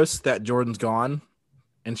tells Lois that Jordan's gone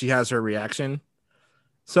and she has her reaction,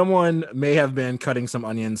 someone may have been cutting some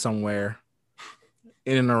onion somewhere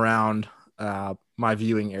in and around my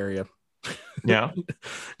viewing area. Yeah.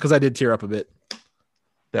 Because I did tear up a bit.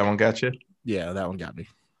 That one got you? Yeah, that one got me.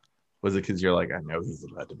 Was it because you're like, I know he's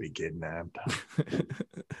about to be kidnapped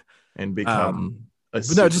and become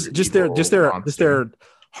just their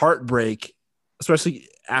heartbreak, especially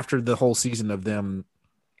after the whole season of them,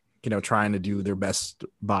 trying to do their best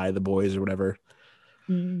by the boys or whatever,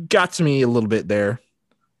 got to me a little bit there.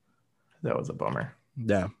 That was a bummer.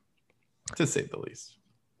 Yeah, to say the least.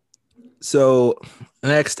 So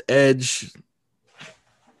next, Edge,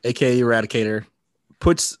 aka Eradicator,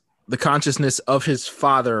 puts the consciousness of his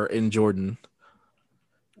father in Jordan,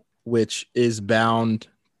 which is bound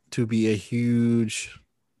to be a huge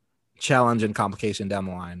challenge and complication down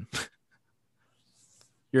the line.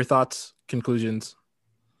 Your thoughts, conclusions?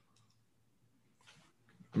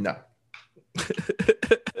 No.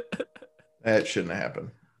 That shouldn't have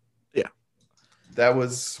happened. Yeah. That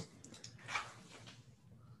was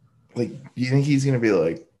like, you think he's going to be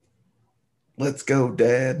like, let's go,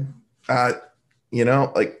 Dad?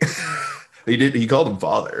 Like he called him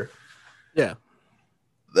father. Yeah.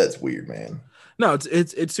 That's weird, man. No,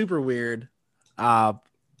 it's super weird.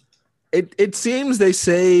 It seems they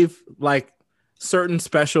save like certain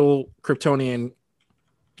special Kryptonian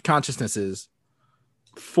consciousnesses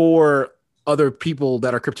for other people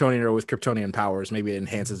that are Kryptonian or with Kryptonian powers. Maybe it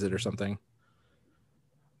enhances it or something.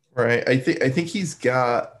 Right. I think he's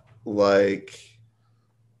got like,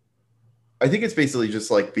 I think it's basically just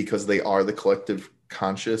like because they are the collective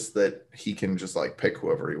conscious that he can just like pick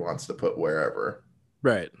whoever he wants to put wherever.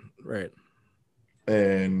 Right.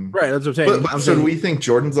 And right, that's what I'm saying. So do we think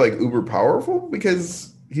Jordan's like uber powerful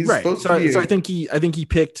because he's supposed to be? So I think he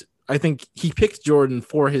picked Jordan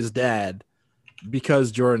for his dad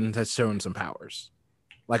because Jordan has shown some powers.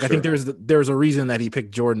 Like sure. I think there's a reason that he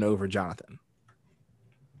picked Jordan over Jonathan.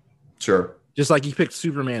 Sure. Just like he picked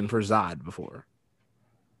Superman for Zod before.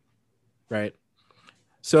 Right.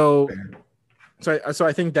 So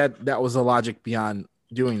I think that was the logic beyond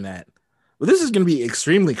doing that. Well, this is going to be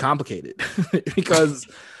extremely complicated because,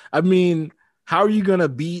 I mean, how are you going to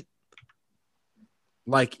beat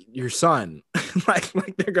like your son. like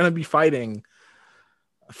they're gonna be fighting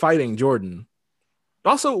Jordan.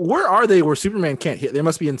 Also, where are they where Superman can't hit? They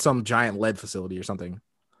must be in some giant lead facility or something.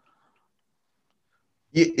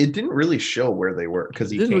 It didn't really show where they were because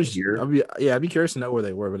he can't hear. I'd be curious to know where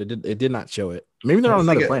they were, but it did not show it. Maybe they're on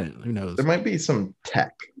another planet. Who knows? There might be some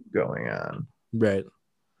tech going on. Right.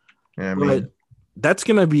 Yeah, I mean, that's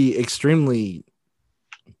gonna be extremely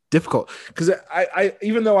difficult because I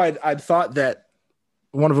even though I'd thought that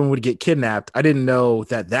one of them would get kidnapped, I didn't know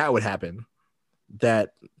that would happen.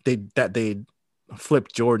 That they'd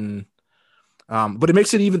flip Jordan. But it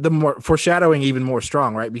makes it even the more foreshadowing even more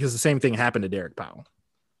strong, right? Because the same thing happened to Derek Powell.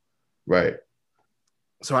 Right.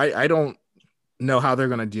 So I don't know how they're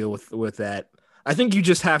going to deal with that. I think you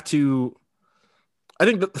just have to. I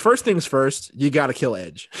think the first things first, you got to kill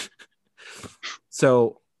Edge.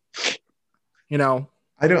 So, I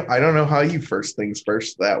don't know how you first things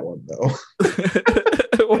first that one though.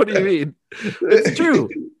 What do you mean? It's true.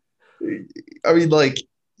 I mean, like,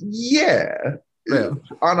 yeah.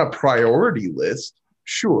 On a priority list,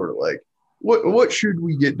 sure. Like, what should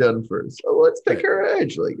we get done first? Oh, let's take care of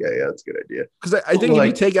Edge. Like, yeah, that's a good idea. Because I think if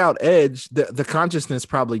you take out Edge, the consciousness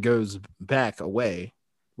probably goes back away,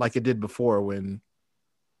 like it did before when,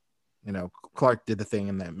 Clark did the thing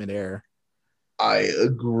in that midair. I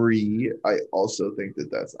agree. I also think that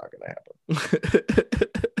that's not going to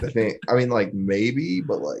happen. I mean, like maybe,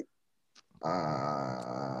 but like,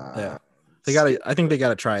 yeah. I think they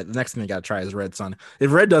gotta try it. The next thing they gotta try is Red Sun.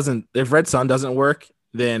 If Red Sun doesn't work,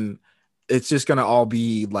 then it's just gonna all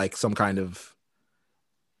be like some kind of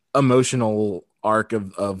emotional arc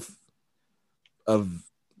of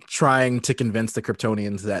trying to convince the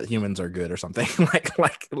Kryptonians that humans are good or something.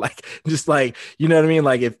 like just like, you know what I mean?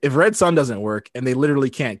 Like if Red Sun doesn't work and they literally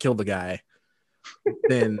can't kill the guy,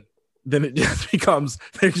 then it just becomes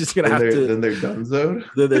they're just gonna have to. Then they're donezoed.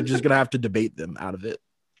 They're just gonna have to debate them out of it.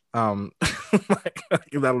 I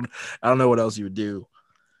don't know what else you would do.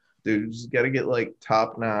 Dude, you just got to get like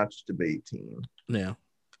top-notch debate team. Yeah.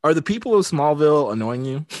 Are the people of Smallville annoying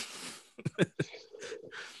you?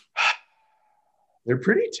 They're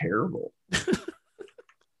pretty terrible.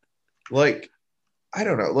 Like, I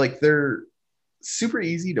don't know. Like, they're super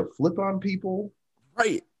easy to flip on people.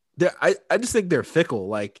 Right. I just think they're fickle.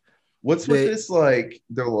 Like, what's with this? Like,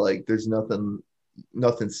 they're like, there's nothing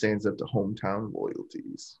stands up to hometown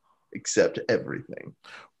loyalties except everything.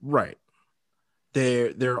 Right.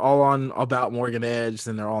 They're all on about Morgan Edge,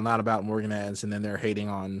 then they're all not about Morgan Edge, and then they're hating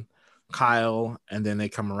on Kyle, and then they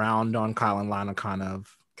come around on Kyle and Lana kind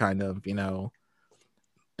of, and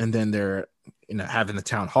then they're having the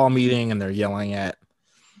town hall meeting and they're yelling at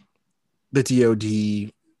the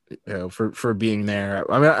DOD for being there.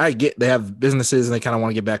 I mean, I get they have businesses and they kind of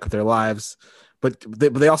want to get back with their lives. But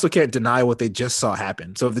they also can't deny what they just saw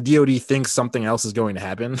happen. So if the DOD thinks something else is going to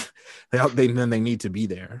happen, then they need to be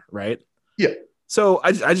there, right? Yeah. So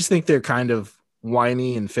I just think they're kind of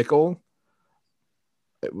whiny and fickle.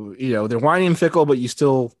 They're whiny and fickle, but you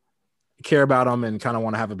still care about them and kind of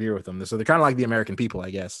want to have a beer with them. So they're kind of like the American people, I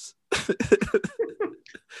guess.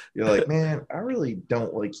 You're like, man, I really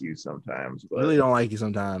don't like you sometimes. But really don't like you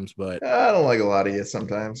sometimes, but I don't like a lot of you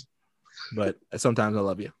sometimes. But sometimes I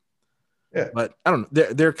love you. Yeah, but I don't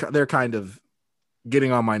know. They're kind of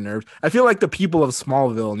getting on my nerves. I feel like the people of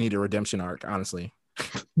Smallville need a redemption arc, honestly.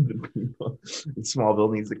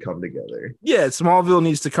 Smallville needs to come together. Yeah, Smallville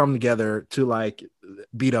needs to come together to like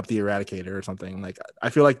beat up the Eradicator or something. Like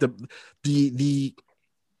I feel like a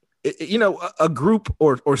group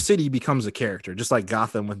or city becomes a character, just like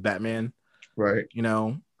Gotham with Batman, right?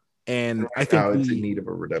 And I think now it's in need of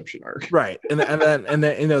a redemption arc, right? And then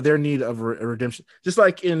their need of a redemption, just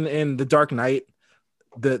like in the Dark Knight,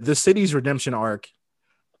 the city's redemption arc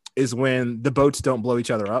is when the boats don't blow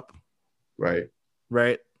each other up, right?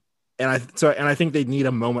 And I think they need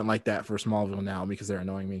a moment like that for Smallville now because they're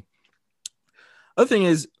annoying me. Other thing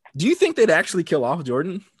is, do you think they'd actually kill off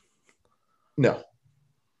Jordan? No.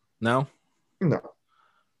 I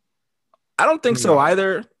don't think so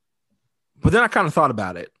either. But then I kind of thought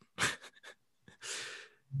about it.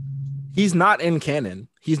 He's not in canon.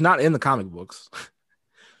 He's not in the comic books.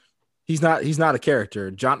 He's not a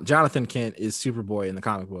character. Jonathan Kent is Superboy in the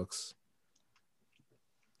comic books.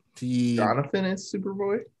 Jonathan is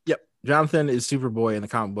Superboy? Yep. Jonathan is Superboy in the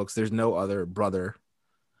comic books. There's no other brother.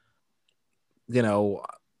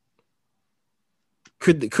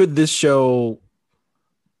 Could this show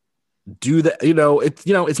do that?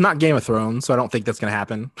 It's not Game of Thrones, so I don't think that's going to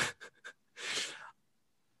happen.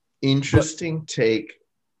 Interesting take.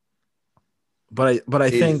 But I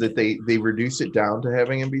think that they reduce it down to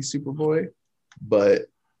having him be Superboy, but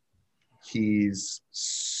he's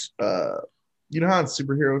you know how in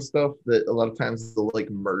superhero stuff that a lot of times they'll like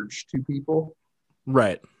merge two people,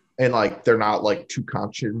 right? And like they're not like two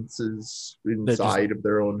consciences inside of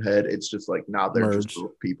their own head. It's just like now they're merge. just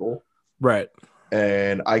both people, right?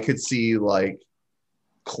 And I could see like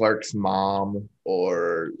Clark's mom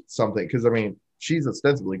or something, because I mean she's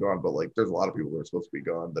ostensibly gone, but like there's a lot of people that are supposed to be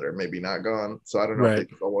gone that are maybe not gone. So I don't know if they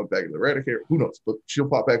just all went back in the Eradicator. Who knows? But she'll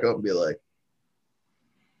pop back up and be like,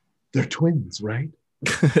 "They're twins, right?"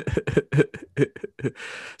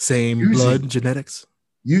 Same blood genetics.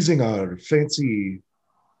 Using our fancy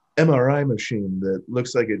MRI machine that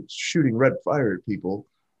looks like it's shooting red fire at people,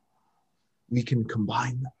 we can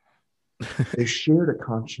combine them. They shared a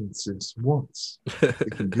consciousness once. They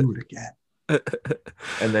can do it again.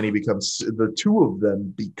 And then the two of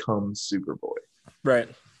them become Superboy. Right.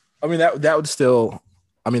 I mean, that would still,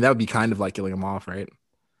 I mean, that would be kind of like killing him off, right?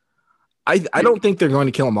 I don't think they're going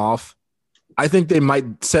to kill him off. I think they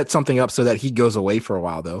might set something up so that he goes away for a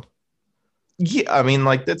while, though. Yeah, I mean,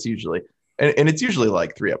 like that's usually, and it's usually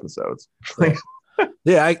like 3 episodes.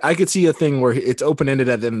 Yeah, I could see a thing where it's open ended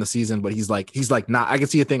at the end of the season, but he's like not. I could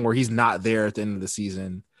see a thing where he's not there at the end of the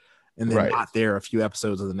season, and then not there a few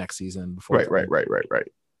episodes of the next season before. Right.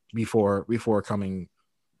 Before coming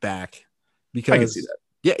back, because I can see that.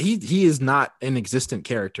 Yeah, he is not an existent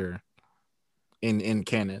character in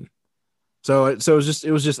canon. So it was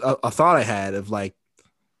just a thought I had of like,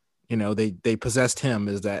 you know, they possessed him.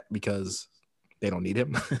 Is that because they don't need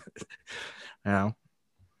him? You know.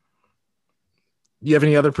 Do you have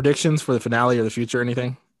any other predictions for the finale or the future or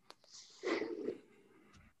anything?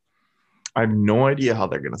 I have no idea how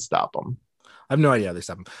they're going to stop him. I have no idea how they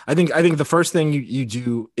stop him. I think the first thing you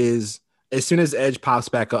do is as soon as Edge pops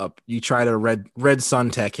back up, you try to red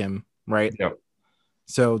sun tech him, right? Yep.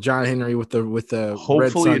 So John Henry with the hopefully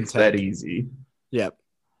red sun it's tech. that easy. Yep.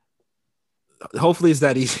 Hopefully it's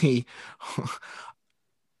that easy.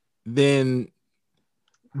 Then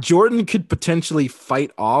Jordan could potentially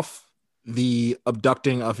fight off the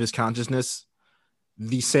abducting of his consciousness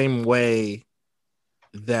the same way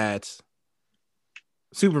that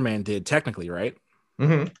Superman did, technically, right?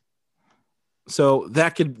 Mm-hmm. So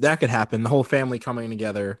that could happen. The whole family coming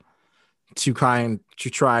together to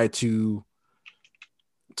try to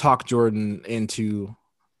talk Jordan into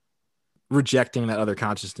rejecting that other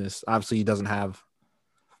consciousness. Obviously, he doesn't have,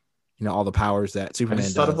 you know, all the powers that Superman does. I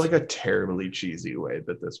just thought of like a terribly cheesy way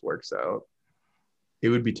that this works out. It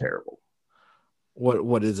would be terrible.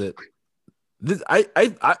 What is it?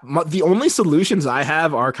 The only solutions I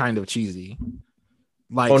have are kind of cheesy.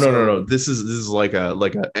 Like, no. This is like a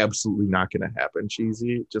absolutely not gonna happen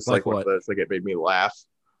cheesy. Just like one of those, like it made me laugh.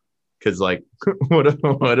 Cause like what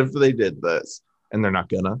if they did this and they're not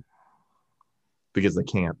gonna? Because they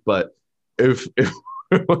can't. But if it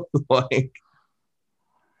was like,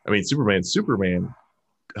 I mean, Superman,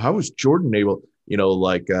 how was Jordan able, you know,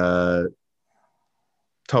 like Tal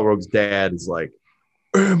Rogue's dad is like,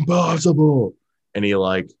 impossible, and he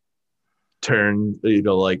like turned, you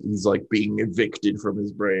know, like he's like being evicted from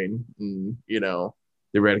his brain, and you know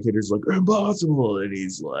the Eradicator's like impossible, and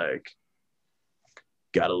he's like,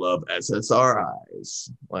 gotta love SSRIs,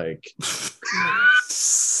 like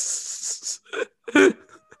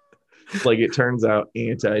like it turns out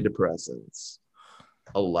antidepressants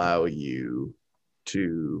allow you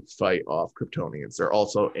to fight off Kryptonians. They're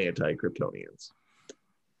also anti-Kryptonians.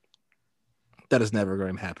 That is never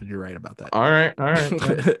going to happen. You're right about that. All right.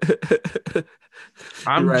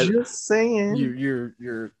 I'm right. Just saying.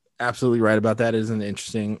 You're absolutely right about that. It is an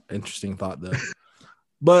interesting thought, though.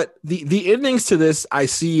 But the endings to this I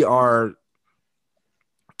see are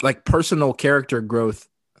like personal character growth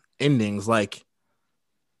endings. Like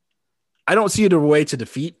I don't see a way to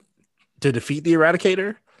defeat the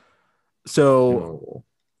Eradicator. So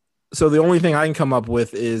the only thing I can come up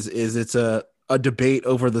with is it's a debate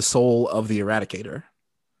over the soul of the Eradicator.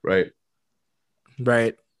 Right.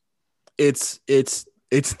 It's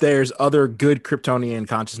there's other good Kryptonian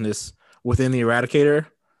consciousness within the Eradicator.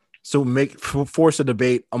 So force a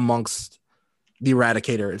debate amongst the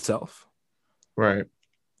Eradicator itself. Right.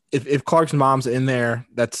 If Clark's mom's in there,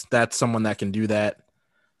 that's someone that can do that.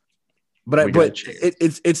 But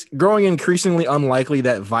it's growing increasingly unlikely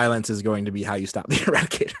that violence is going to be how you stop the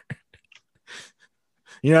Eradicator.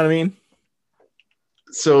 You know what I mean?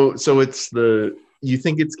 So it's you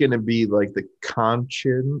think it's going to be like the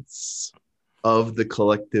conscience of the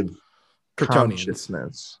collective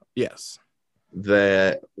consciousness. Yes.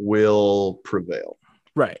 That will prevail.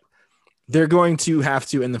 Right. They're going to have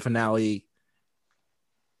to in the finale.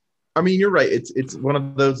 I mean, you're right. It's one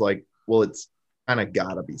of those like, well, it's kind of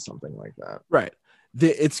gotta be something like that. Right.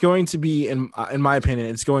 it's going to be, in my opinion,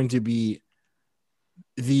 it's going to be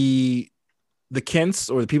the Kents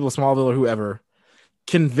or the people of Smallville or whoever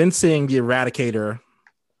convincing the Eradicator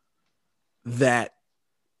that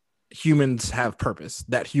humans have purpose,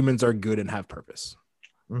 that humans are good and have purpose.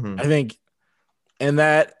 Mm-hmm. I think, and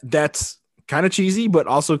that's kind of cheesy, but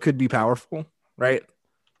also could be powerful, right?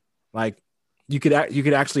 Like you could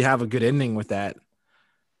actually have a good ending with that.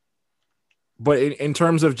 But in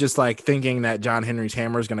terms of just like thinking that John Henry's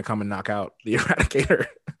hammer is going to come and knock out the Eradicator,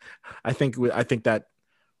 I think that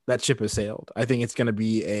ship has sailed. I think it's going to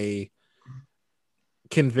be a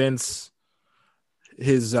convince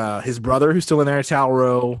his brother who's still in there,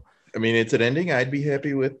 Talro. I mean, it's an ending I'd be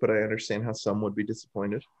happy with, but I understand how some would be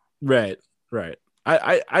disappointed. Right.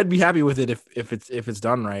 I'd be happy with it if it's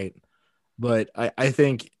done right, but I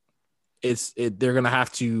think they're going to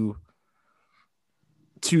have to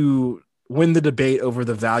win the debate over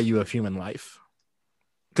the value of human life,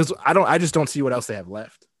 because I just don't see what else they have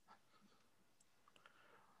left.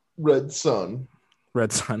 Red Sun.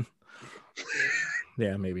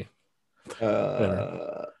 Yeah, maybe.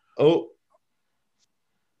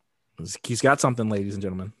 He's got something, ladies and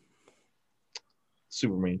gentlemen.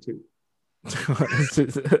 Superman 2.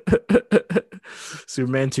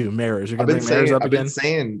 Superman 2 mirrors. You're gonna bring mirrors up again? I've been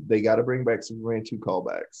saying they got to bring back Superman 2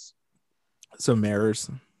 callbacks. So mirrors.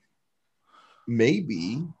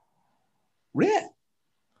 Maybe. Yeah.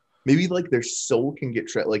 Maybe like their soul can get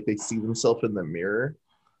trapped. Like they see themselves in the mirror,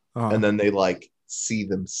 and then they like see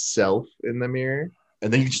themselves in the mirror,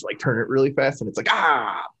 and then you just like turn it really fast, and it's like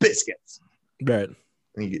biscuits. Right.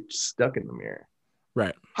 And you get stuck in the mirror.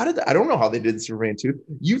 Right. How did that? I don't know how they did Superman 2.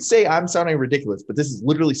 You'd say I'm sounding ridiculous, but this is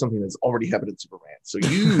literally something that's already happened in Superman. So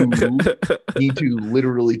you need to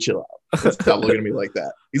literally chill out. Stop looking at me like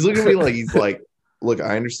that. He's looking at me like he's like, look,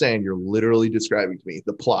 I understand you're literally describing to me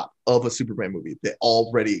the plot of a Superman movie that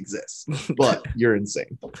already exists, but you're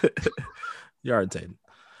insane. You are insane.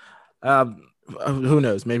 Who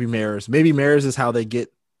knows? Maybe mirrors. Maybe mirrors is how they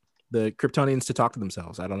get the Kryptonians to talk to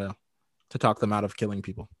themselves. I don't know. To talk them out of killing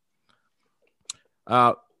people. You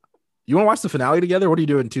want to watch the finale together? What are you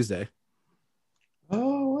doing Tuesday?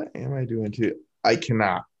 Oh, what am I doing too? I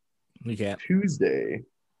cannot. You can't. Tuesday,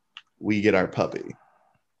 we get our puppy.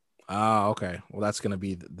 Oh, okay. Well, that's going to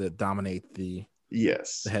be the dominate the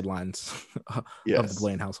headlines of the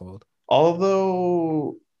Blaine household.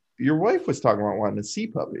 Although your wife was talking about wanting to see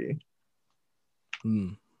puppy.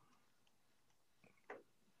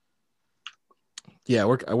 Yeah,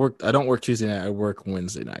 I don't work Tuesday night. I work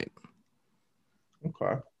Wednesday night.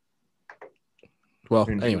 Okay. Well,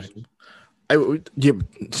 anyway,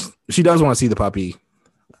 she does want to see the puppy.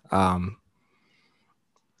 So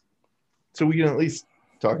we can at least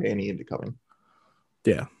talk Annie into coming.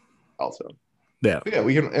 Yeah. Also. Yeah. But yeah,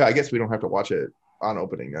 we can. I guess we don't have to watch it on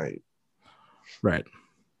opening night. Right.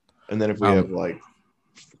 And then if we have like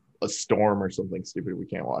a storm or something stupid, we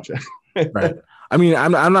can't watch it. Right. I mean,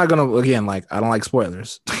 I'm not gonna, again, like I don't like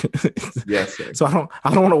spoilers. Yes. So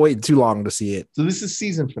I don't want to wait too long to see it. So this is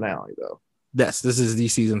season finale, though. Yes, this is the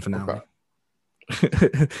season finale.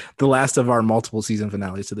 Okay. The last of our multiple season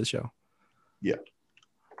finales to the show. Yeah.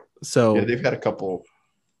 So yeah, they've had a couple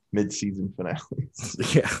mid-season finales.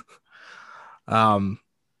 Yeah.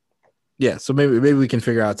 Yeah. So maybe we can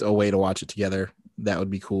figure out a way to watch it together. That would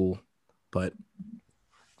be cool. But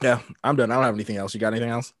yeah, I'm done. I don't have anything else. You got anything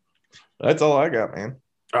else? That's all I got, man.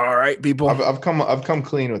 All right, people. I've come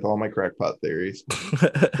clean with all my crackpot theories.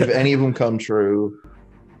 If any of them come true,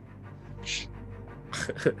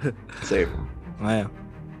 save them. Yeah.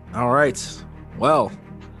 All right. Well,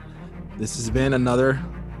 this has been another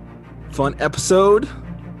fun episode.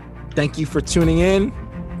 Thank you for tuning in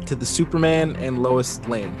to the Superman and Lois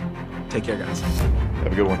Lane. Take care, guys.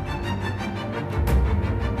 Have a good one.